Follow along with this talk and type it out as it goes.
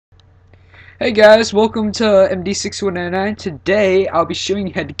Hey guys, welcome to MD6199. Today I'll be showing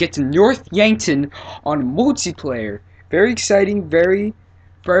you how to get to North Yankton on multiplayer. Very exciting, very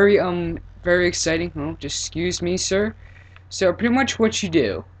exciting. Oh, just excuse me, sir. So pretty much what you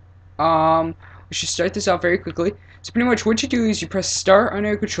do, we should start this out very quickly. So pretty much what you do is you press start on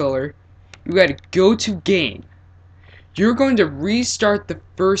your controller. You gotta go to game. You're going to restart the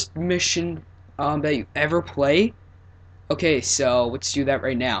first mission that you ever play. Okay, so let's do that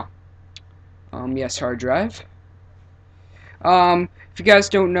right now. Yes, hard drive. If you guys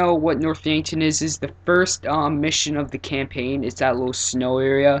don't know what North Yankton is the first mission of the campaign. It's that little snow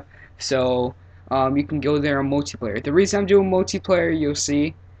area, so you can go there on multiplayer. The reason I'm doing multiplayer, you'll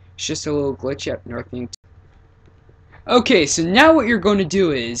see, it's just a little glitch at North Yankton. Okay, so now what you're going to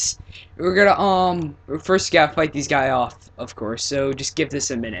do is we're gonna first you gotta fight these guys off, of course. So just give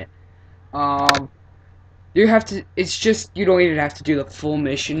this a minute. You have to, it's just, you don't even have to do the full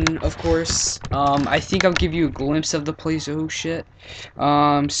mission, of course. I think I'll give you a glimpse of the place. Oh shit.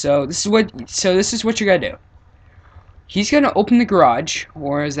 So this is what you gotta do. He's gonna open the garage,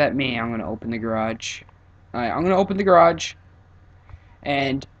 or is that me? I'm gonna open the garage. Alright, I'm gonna open the garage.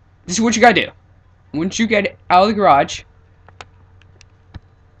 And this is what you gotta do. Once you get out of the garage,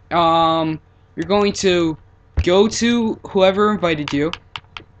 you're going to go to whoever invited you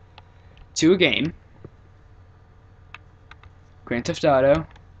to a game. Grand Theft Auto.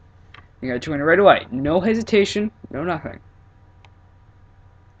 You gotta join it right away. No hesitation, no nothing.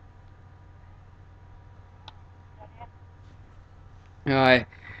 Alright,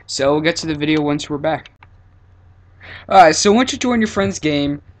 so we'll get to the video once we're back. Alright, so once you join your friend's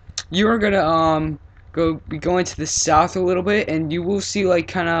game, you are gonna be going to the south a little bit, and you will see like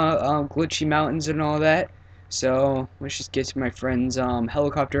kinda glitchy mountains and all that. So let's just get to my friend's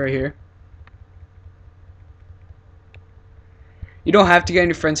helicopter right here. You don't have to get in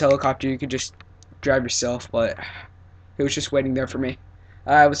your friend's helicopter, you could just drive yourself, but he was just waiting there for me.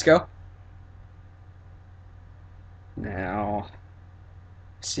 Let's go. Now,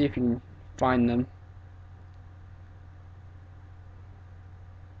 see if you can find them.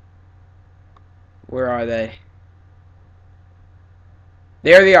 Where are they?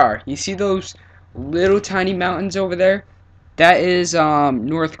 There they are. You see those little tiny mountains over there? That is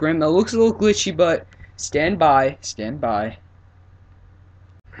North Grim. It looks a little glitchy, but stand by, stand by.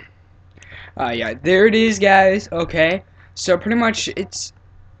 Yeah, there it is, guys. Okay, so pretty much it's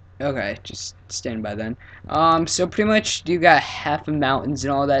okay. Just stand by then. So pretty much you got half of mountains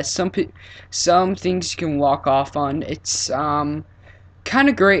and all that. Some things you can walk off on. It's kind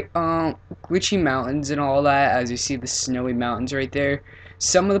of great. Glitchy mountains and all that. As you see the snowy mountains right there.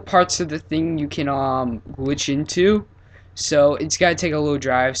 Some of the parts of the thing you can glitch into. So it's gotta take a little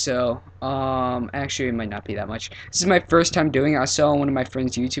drive. So actually it might not be that much. This is my first time doing it. I saw one of my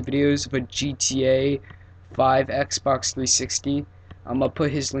friend's YouTube videos of a GTA 5 Xbox 360. I'm gonna put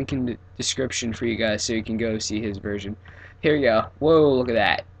his link in the description for you guys so you can go see his version. Here we go. Whoa, look at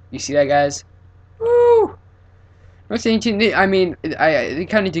that. You see that, guys? Woo! I mean, they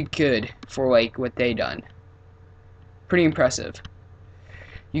kind of did good for like what they done. Pretty impressive.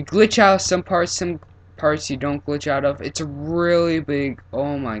 You glitch out of some parts you don't glitch out of. It's a really big,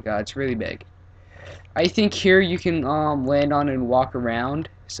 oh my god, it's really big. I think here you can land on and walk around.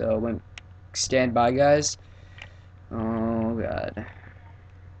 So stand by, guys. Oh god.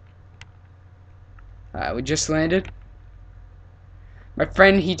 Alright, we just landed. My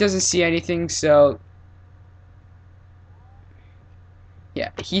friend, he doesn't see anything, so yeah,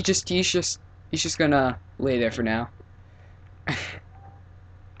 he's just gonna lay there for now.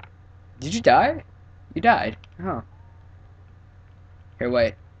 Did you die? You died. Oh. Here,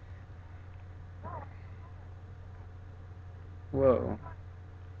 wait. Whoa.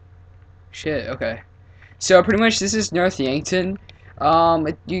 Shit, okay. So pretty much this is North Yankton.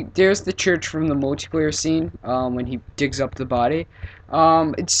 There's the church from the multiplayer scene, when he digs up the body.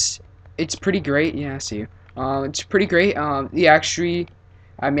 It's pretty great. Yeah, I see you. It's pretty great. Actually,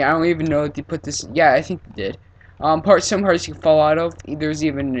 I mean, I don't even know if they put this. Yeah, I think they did. Some parts you can fall out of. There's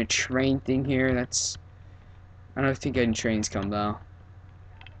even a train thing here. I don't think any trains come though.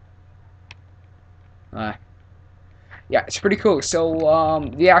 Yeah, it's pretty cool. So,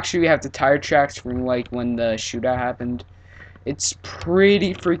 they actually have the tire tracks from like when the shootout happened. It's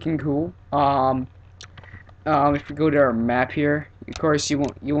pretty freaking cool. If we go to our map here, of course you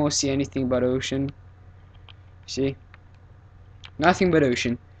won't see anything but ocean. See? Nothing but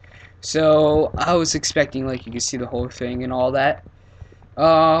ocean. So I was expecting like you could see the whole thing and all that.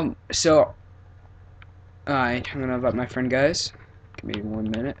 So I'm gonna invite my friend, guys. Give me 1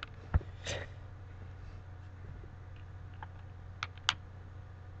 minute.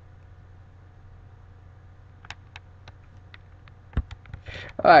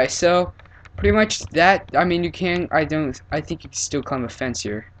 Alright, so pretty much that. I mean, you can. I think you can still climb a fence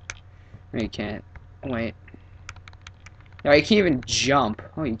here. No, you can't. Wait. No, you can't even jump.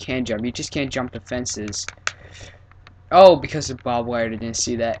 Oh, you can jump. You just can't jump the fences. Oh, because of barbed wire, I didn't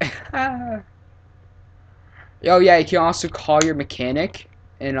see that. Oh yeah, you can also call your mechanic,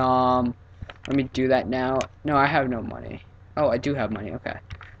 and let me do that now. No, I have no money. Oh, I do have money. Okay,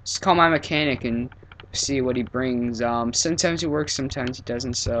 just call my mechanic and see what he brings. Sometimes it works, sometimes it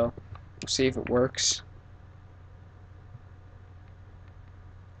doesn't. So we'll see if it works.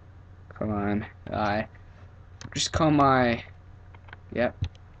 Come on, just call my. Yep.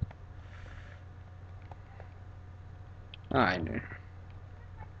 Alright.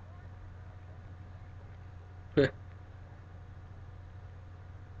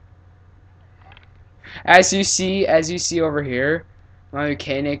 As you see over here, my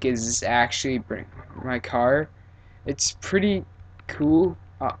mechanic is actually bring my car. It's pretty cool.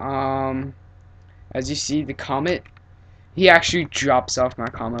 As you see, the Comet, he actually drops off my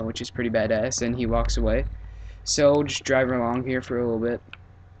Comet, which is pretty badass, and he walks away. So we'll just drive along here for a little bit.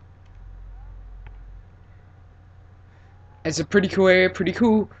 It's a pretty cool area, pretty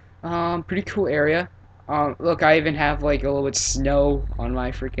cool area. Look, I even have like a little bit of snow on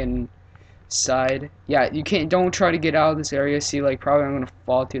my freaking side. Yeah, don't try to get out of this area. See, like, probably I'm gonna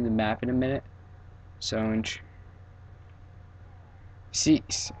fall through the map in a minute. So, see,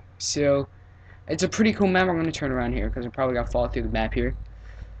 so it's a pretty cool map. I'm gonna turn around here because I probably gotta fall through the map here.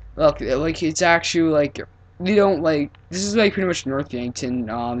 Look, like, it's actually like they don't like this is like pretty much North Yankton.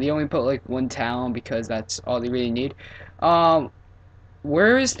 They only put like one town because that's all they really need.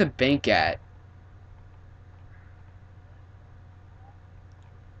 Where is the bank at?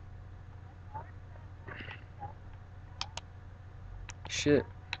 Shit.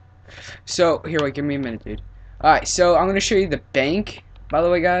 So, here, wait, give me a minute, dude. Alright, so I'm gonna show you the bank, by the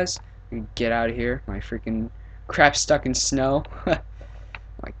way, guys. Get out of here. My freaking crap stuck in snow. My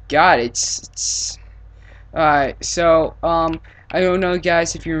god, it's alright, so, I don't know,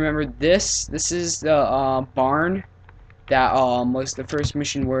 guys, if you remember this. This is the, barn that, was the first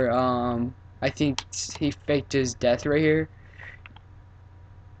mission where, I think he faked his death right here.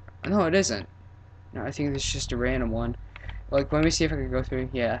 No, it isn't. No, I think it's just a random one. Like, let me see if I can go through.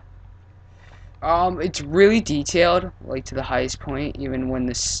 Yeah. It's really detailed, like, to the highest point, even when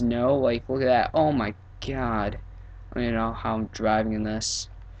the snow, like, look at that. Oh my god. I don't know how I'm driving in this.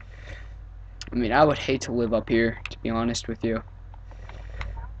 I mean, I would hate to live up here, to be honest with you.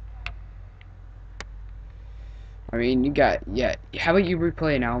 I mean, yeah, how about you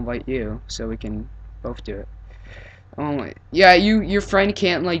replay and I'll invite you, so we can both do it. Oh my, yeah, your friend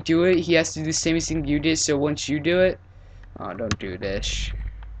can't, like, do it. He has to do the same thing you did, so once you do it, oh, don't do this.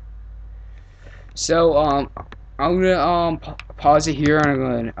 So, I'm gonna, pause it here, and I'm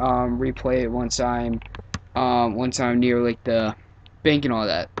gonna, replay it once I'm near, like, the bank and all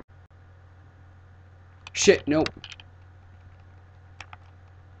that. Shit, nope.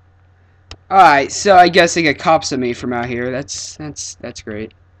 Alright, so I guess they get cops on me from out here. That's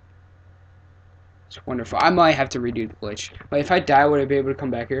great. It's wonderful. I might have to redo the glitch. But if I die, would I be able to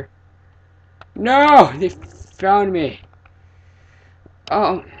come back here? No! They found me!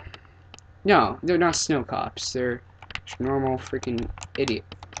 Oh. No, they're not snow cops. They're normal freaking idiot.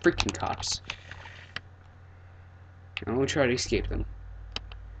 Freaking cops. I'm gonna try to escape them.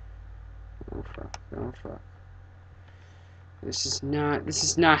 Oh fuck. Oh fuck. This is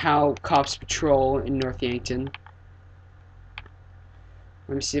not how cops patrol in North Yankton.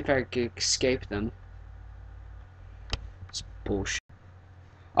 Let me see if I can escape them. It's bullshit.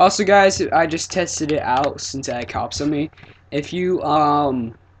 Also, guys, I just tested it out since I had cops on me. If you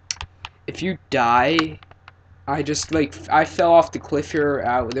die, I fell off the cliff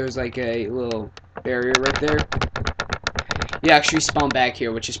here. There's like a little barrier right there. You actually spawn back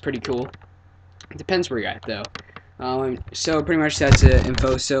here, which is pretty cool. It depends where you're at, though. So pretty much that's the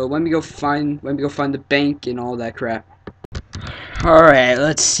info. So let me go find the bank and all that crap. All right,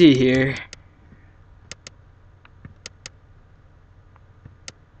 let's see here.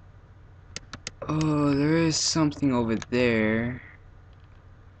 Oh, there is something over there.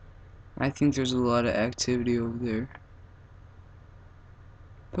 I think there's a lot of activity over there.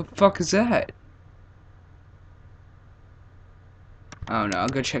 The fuck is that? I don't know. I'll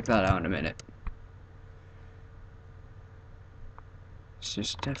go check that out in a minute.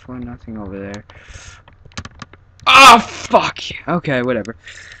 There's definitely nothing over there. Oh, fuck! Okay, whatever.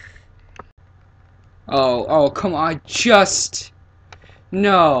 Oh, come on, just...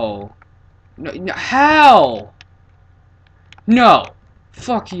 No. No, how? No.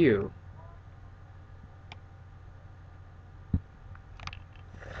 Fuck you.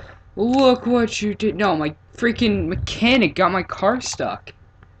 Look what you did. No, my freaking mechanic got my car stuck.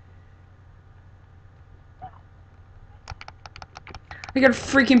 I got a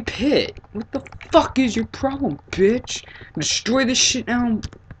freaking pit. What the fuck is your problem, bitch? Destroy this shit now,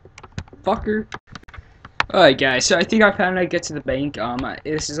 fucker. Alright, guys, so I think I found out how to get to the bank.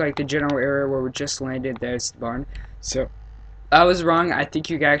 This is like the general area where we just landed. There's the barn. So, I was wrong. I think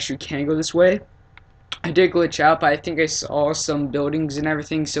you actually can go this way. I did glitch out, but I think I saw some buildings and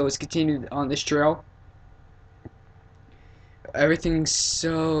everything, so let's continue on this trail. Everything's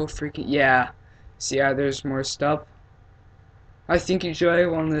so freaking, yeah. See how there's more stuff? I think you should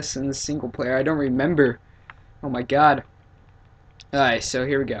have won this in the single player. I don't remember. Oh my god. Alright, so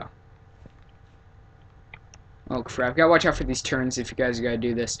here we go. Oh crap, gotta watch out for these turns if you guys gotta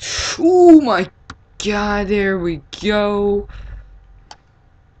do this. Oh my god, there we go.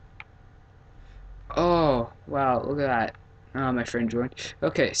 Oh, wow, look at that. Oh, my friend joined.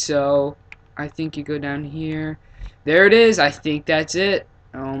 Okay, so I think you go down here. There it is. I think that's it.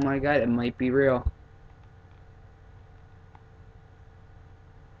 Oh my god, it might be real.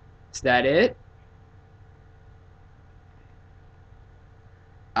 Is that it?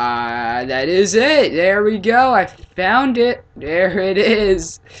 That is it. There we go. I found it. There it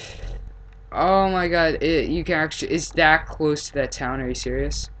is. Oh my god, you can actually, it's that close to that town. Are you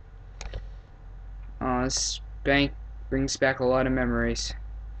serious? Oh, this bank brings back a lot of memories.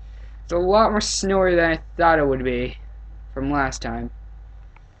 It's a lot more snowy than I thought it would be from last time.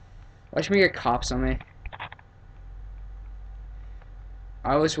 Watch me get cops on me.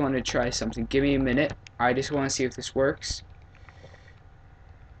 I always want to try something. Give me a minute. I just want to see if this works.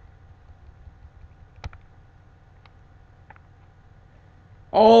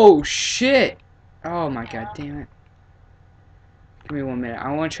 Oh shit! Oh my god, damn it. Give me 1 minute. I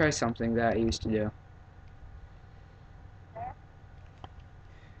want to try something that I used to do.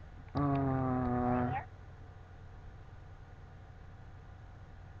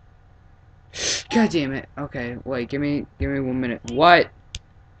 God damn it. Okay, wait, give me 1 minute. What?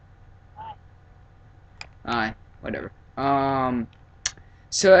 Alright, whatever.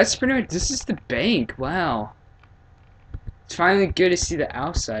 So that's pretty much, this is the bank. Wow. It's finally good to see the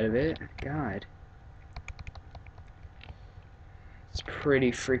outside of it. God. It's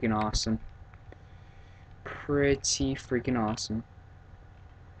pretty freaking awesome. Pretty freaking awesome.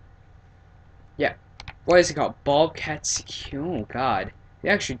 Yeah. What is it called? Bobcat Secure. Oh god. They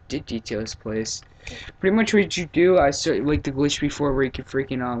actually did detail this place. Pretty much what you do, I saw like the glitch before where you can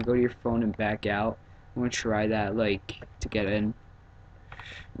freaking go to your phone and back out. I want to try that, like, to get in.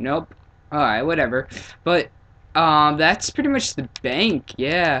 Nope. Alright, whatever. But that's pretty much the bank,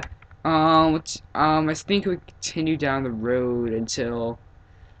 yeah. I think we continue down the road until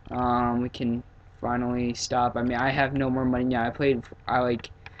we can finally stop. I mean, I have no more money now. I like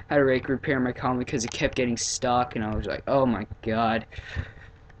had to like repair my car because it kept getting stuck, and I was like, oh my god.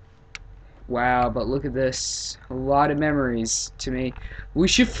 Wow, but look at this. A lot of memories to me. We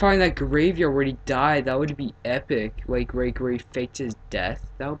should find that graveyard where he died. That would be epic. Like, right where he faked his death.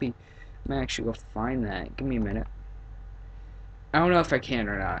 That would be... I might actually go find that. Give me a minute. I don't know if I can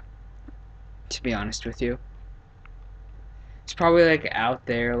or not, to be honest with you. It's probably like out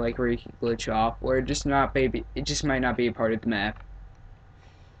there, like where you can glitch off, or it just might not be a part of the map.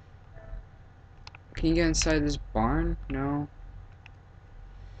 Can you get inside this barn? No.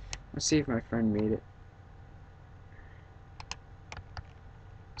 Let's see if my friend made it.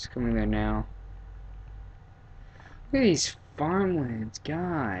 It's coming there now. Look at these farmlands,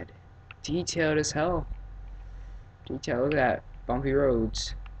 God. Detailed as hell. Detailed, look at that. Bumpy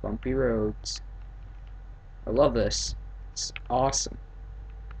roads. Bumpy roads. I love this. It's awesome.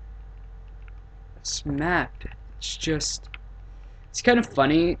 This map, it's just... It's kind of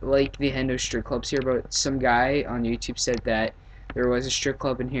funny, like the Hendo strip clubs here, but some guy on YouTube said that there was a strip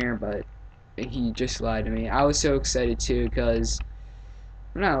club in here, but he just lied to me. I was so excited too, because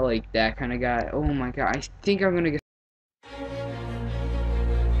I'm not like that kind of guy. Oh my god, I think I'm gonna get